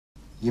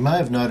You may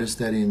have noticed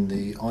that in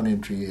the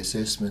on-entry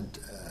assessment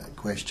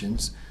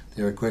questions,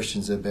 there are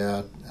questions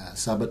about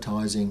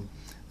subitising,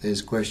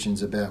 there's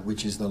questions about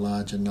which is the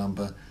larger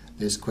number,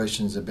 there's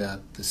questions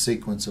about the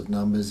sequence of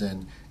numbers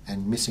and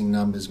missing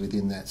numbers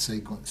within that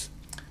sequence.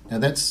 Now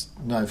that's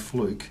no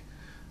fluke.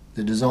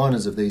 The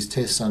designers of these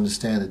tests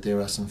understand that there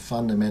are some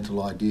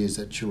fundamental ideas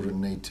that children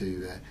need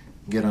to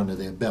get under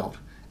their belt,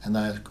 and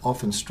they are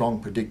often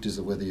strong predictors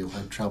of whether you'll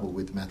have trouble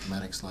with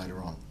mathematics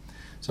later on.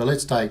 So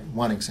let's take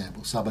one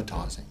example,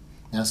 subitising.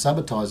 Now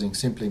subitising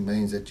simply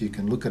means that you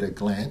can look at a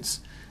glance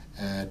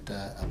at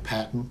a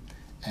pattern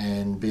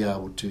and be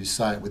able to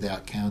say it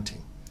without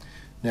counting.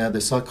 Now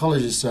the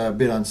psychologists are a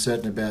bit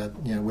uncertain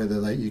about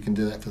whether you can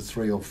do that for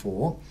 3 or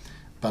 4,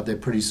 but they're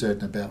pretty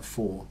certain about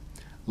 4.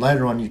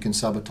 Later on you can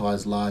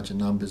subitise larger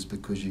numbers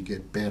because you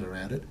get better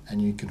at it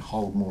and you can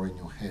hold more in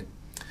your head.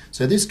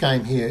 So this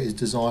game here is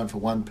designed for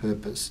one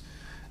purpose.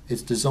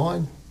 It's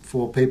designed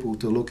for people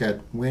to look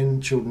at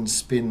when children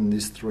spin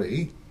this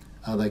 3,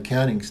 are they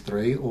counting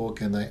 3 or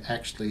can they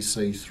actually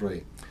see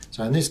 3?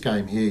 So in this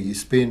game here you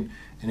spin,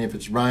 and if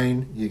it's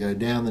rain you go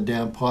down the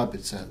downpipe.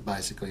 It's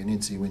basically an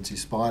incy-wincy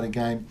spider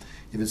game.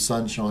 If it's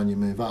sunshine you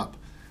move up.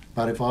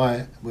 But if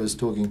I was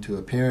talking to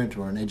a parent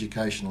or an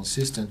educational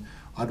assistant,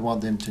 I'd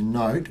want them to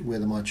note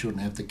whether my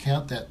children have to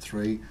count that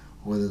 3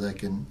 or whether they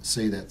can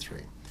see that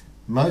 3.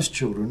 Most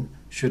children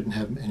shouldn't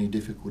have any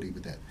difficulty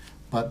with that.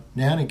 But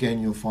now and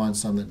again you'll find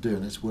some that do,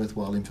 and it's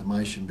worthwhile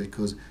information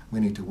because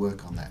we need to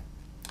work on that.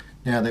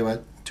 Now there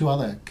were 2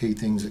 other key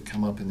things that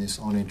come up in this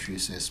on-entry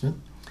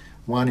assessment.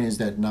 One is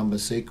that number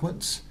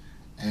sequence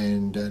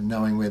and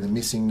knowing where the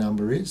missing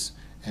number is,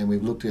 and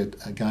we've looked at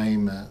a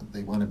game,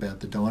 the one about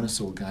the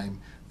dinosaur game,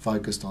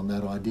 focused on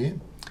that idea.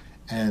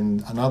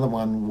 And another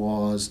one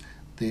was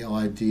the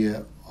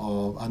idea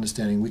of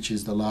understanding which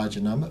is the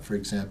larger number, for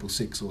example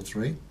 6 or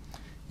 3.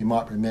 You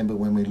might remember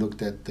when we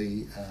looked at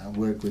the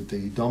work with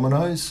the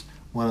dominoes,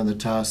 one of the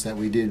tasks that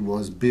we did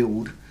was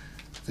build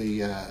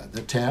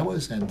the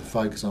towers and to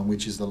focus on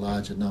which is the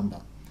larger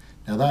number.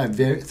 Now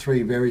they are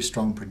 3 very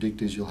strong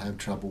predictors you'll have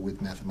trouble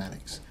with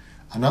mathematics.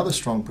 Another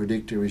strong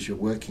predictor is your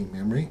working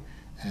memory,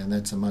 and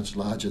that's a much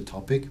larger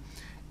topic.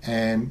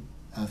 And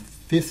a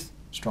 5th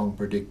strong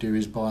predictor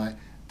is by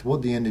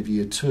toward the end of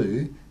year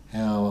 2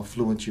 how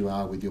fluent you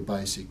are with your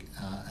basic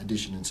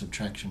addition and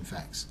subtraction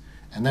facts.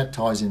 And that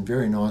ties in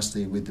very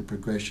nicely with the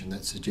progression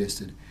that's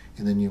suggested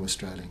in the new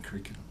Australian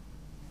curriculum.